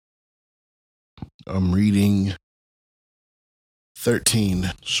I'm reading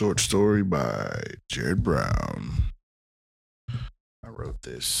 13, short story by Jared Brown. I wrote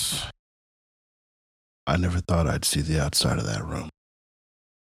this. I never thought I'd see the outside of that room,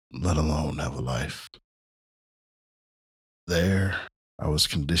 let alone have a life. There, I was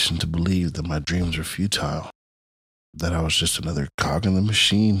conditioned to believe that my dreams were futile, that I was just another cog in the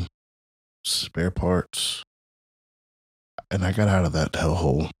machine, spare parts. And I got out of that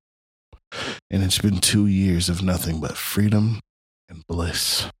hellhole. And it's been 2 years of nothing but freedom and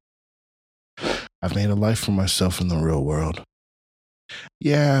bliss. I've made a life for myself in the real world.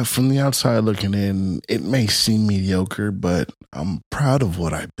 Yeah, from the outside looking in, it may seem mediocre, but I'm proud of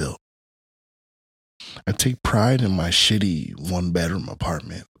what I built. I take pride in my shitty one-bedroom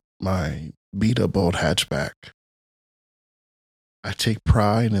apartment, my beat-up old hatchback. I take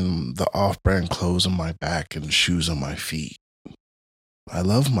pride in the off-brand clothes on my back and shoes on my feet. I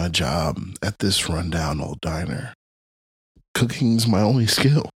love my job at this rundown old diner. Cooking's my only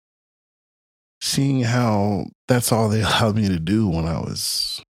skill. Seeing how that's all they allowed me to do when I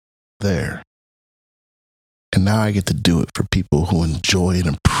was there. And now I get to do it for people who enjoy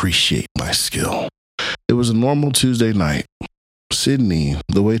and appreciate my skill. It was a normal Tuesday night. Sydney,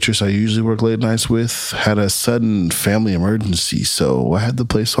 the waitress I usually work late nights with, had a sudden family emergency, so I had the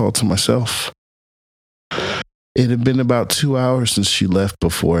place all to myself. It had been about 2 hours since she left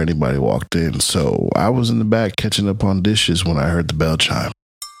before anybody walked in, so I was in the back catching up on dishes when I heard the bell chime.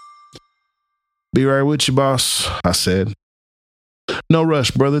 "Be right with you, boss," I said. "No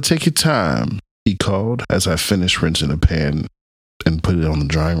rush, brother. Take your time," he called as I finished rinsing a pan and put it on the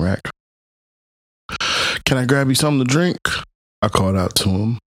drying rack. "Can I grab you something to drink?" I called out to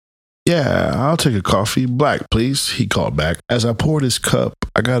him. "Yeah, I'll take a coffee. Black, please," he called back. As I poured his cup,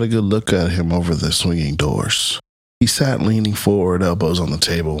 I got a good look at him over the swinging doors. He sat leaning forward, elbows on the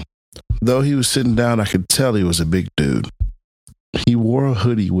table. Though he was sitting down, I could tell he was a big dude. He wore a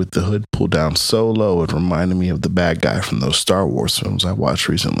hoodie with the hood pulled down so low it reminded me of the bad guy from those Star Wars films I watched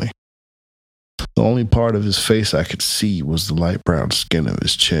recently. The only part of his face I could see was the light brown skin of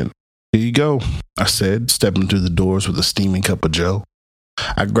his chin. "Here you go," I said, stepping through the doors with a steaming cup of joe.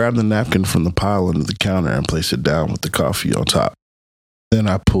 I grabbed the napkin from the pile under the counter and placed it down with the coffee on top. Then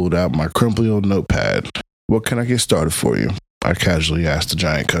I pulled out my crumply old notepad. "What can I get started for you?" I casually asked the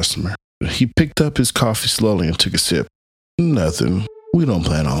giant customer. He picked up his coffee slowly and took a sip. "Nothing. We don't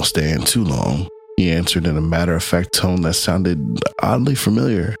plan on staying too long," he answered in a matter-of-fact tone that sounded oddly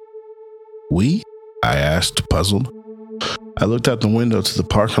familiar. "We?" I asked, puzzled. I looked out the window to the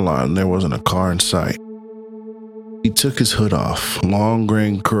parking lot and there wasn't a car in sight. He took his hood off. Long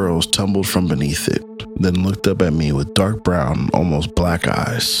graying curls tumbled from beneath it, then looked up at me with dark brown, almost black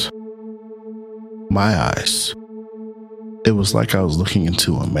eyes. My eyes. It was like I was looking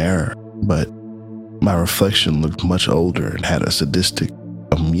into a mirror, but my reflection looked much older and had a sadistic,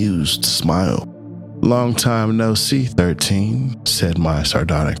 amused smile. "Long time no see, 13, said my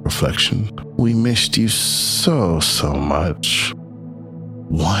sardonic reflection. "We missed you so much."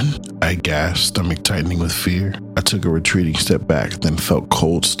 "One?" I gasped, stomach tightening with fear. I took a retreating step back, then felt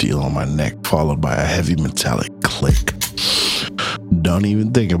cold steel on my neck, followed by a heavy metallic click. "Don't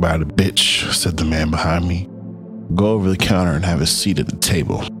even think about it, bitch," said the man behind me. "Go over the counter and have a seat at the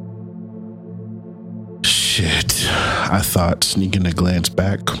table." Shit, I thought, sneaking a glance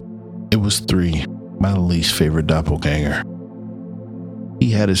back. It was 3, my least favorite doppelganger.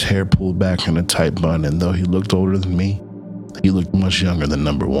 He had his hair pulled back in a tight bun, and though he looked older than me, he looked much younger than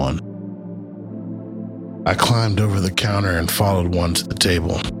number 1. I climbed over the counter and followed 1 to the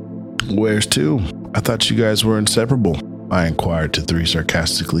table. "Where's 2? I thought you guys were inseparable," I inquired to 3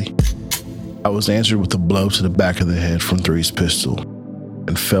 sarcastically. I was answered with a blow to the back of the head from 3's pistol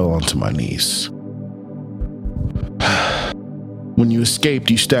and fell onto my knees. "When you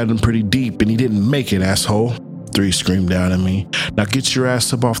escaped, you stabbed him pretty deep and he didn't make it, asshole," 3 screamed down at me. "Now get your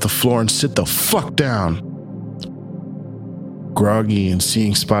ass up off the floor and sit the fuck down." Groggy and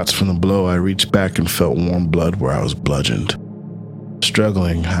seeing spots from the blow, I reached back and felt warm blood where I was bludgeoned.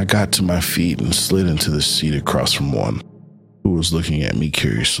 Struggling, I got to my feet and slid into the seat across from 1, who was looking at me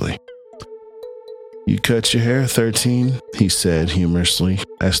curiously. "You cut your hair, 13, he said humorously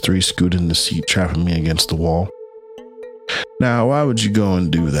as 3 scooted in the seat, trapping me against the wall. "Now, why would you go and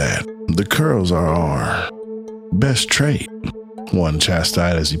do that? The curls are our best trait," 1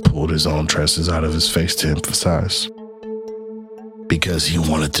 chastised as he pulled his own tresses out of his face to emphasize. "Because he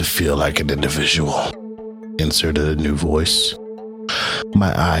wanted to feel like an individual," inserted a new voice.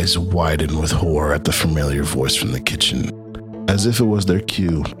 My eyes widened with horror at the familiar voice from the kitchen. As if it was their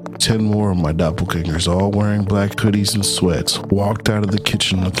cue, 10 more of my doppelgangers, all wearing black hoodies and sweats, walked out of the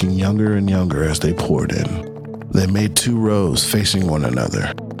kitchen looking younger and younger as they poured in. They made 2 rows facing one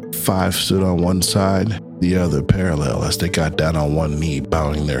another. 5 stood on one side, the other parallel as they got down on one knee,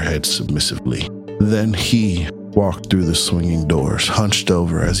 bowing their heads submissively. Then he walked through the swinging doors, hunched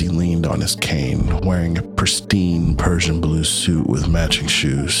over as he leaned on his cane, wearing a pristine Persian blue suit with matching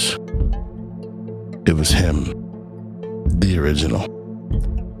shoes. It was him, the original.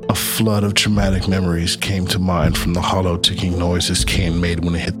 A flood of traumatic memories came to mind from the hollow ticking noise his cane made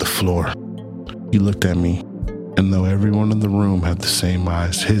when it hit the floor. He looked at me, and though everyone in the room had the same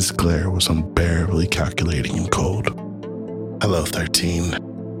eyes, his glare was unbearably calculating and cold. "Hello, 13.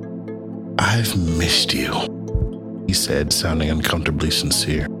 I've missed you," he said, sounding uncomfortably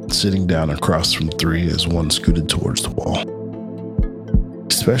sincere, sitting down across from 3 as one scooted towards the wall.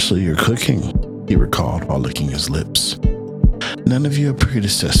 "Especially your cooking," he recalled while licking his lips. "None of your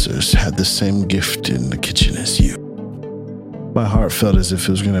predecessors had the same gift in the kitchen as you." My heart felt as if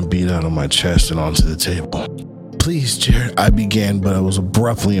it was going to beat out of my chest and onto the table. "Please, Jared," I began, but I was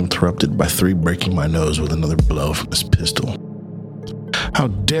abruptly interrupted by 3 breaking my nose with another blow from his pistol. "How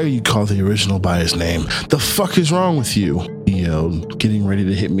dare you call the original by his name? The fuck is wrong with you?" he yelled, getting ready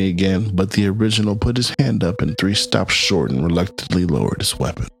to hit me again, but the original put his hand up and 3 stopped short and reluctantly lowered his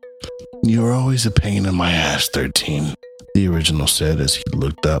weapon. "You're always a pain in my ass, 13, the original said as he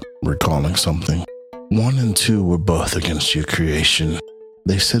looked up, recalling something. 1 and 2 were both against your creation.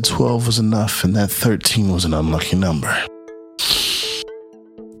 They said 12 was enough and that 13 was an unlucky number."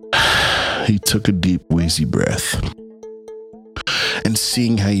 He took a deep, wheezy breath. "And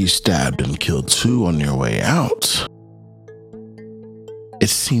seeing how you stabbed and killed 2 on your way out, it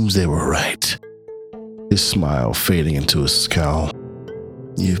seems they were right." His smile fading into a scowl.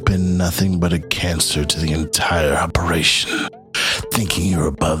 "You've been nothing but a cancer to the entire operation, thinking you're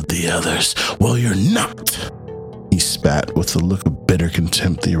above the others. Well, you're not." He spat with a look of bitter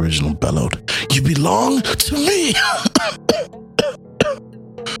contempt. The original bellowed, "You belong to me."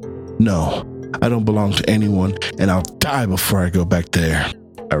 "No, I don't belong to anyone, and I'll die before I go back there,"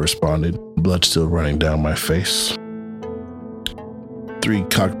 I responded, blood still running down my face. 3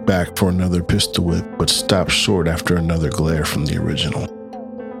 cocked back for another pistol whip, but stopped short after another glare from the original.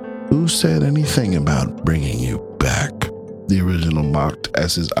 "Who said anything about bringing you back?" the original mocked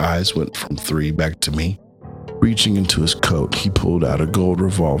as his eyes went from 3 back to me. Reaching into his coat, he pulled out a gold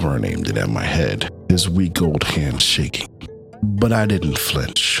revolver and aimed it at my head, his weak old hand shaking. But I didn't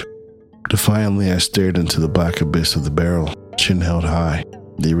flinch. Defiantly, I stared into the black abyss of the barrel, chin held high.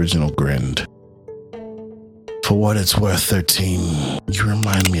 The original grinned. "For what it's worth, 13, you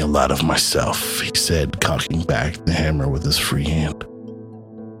remind me a lot of myself," he said, cocking back the hammer with his free hand.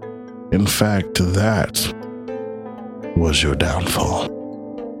 "In fact, that was your downfall."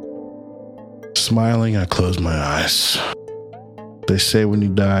 Smiling, I closed my eyes. They say when you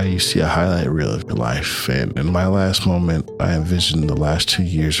die, you see a highlight reel of your life, and in my last moment, I envisioned the last 2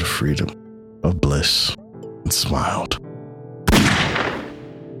 years of freedom, of bliss, and smiled.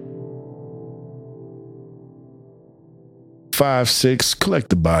 "5, 6, collect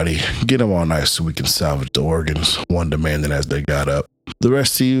the body. Get them all nice so we can salvage the organs," one demanded as they got up. "The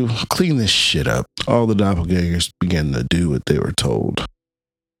rest of you, clean this shit up." All the doppelgangers began to do what they were told,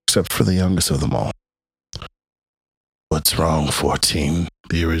 except for the youngest of them all. "What's wrong, 14?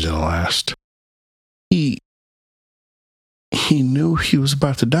 the original asked. He knew he was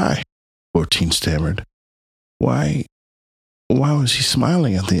about to die," 14 stammered. Why was he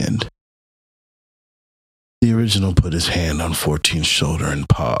smiling at the end?" The original put his hand on 14's shoulder and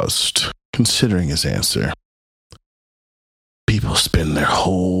paused, considering his answer. "People spend their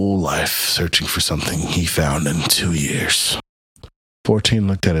whole life searching for something he found in 2 years." 14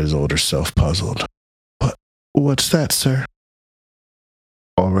 looked at his older self, puzzled. What's that, sir?"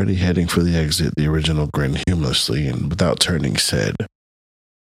 Already heading for the exit, the original grinned humorously and, without turning, said,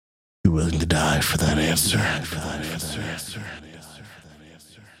 "You willing to die for that answer?"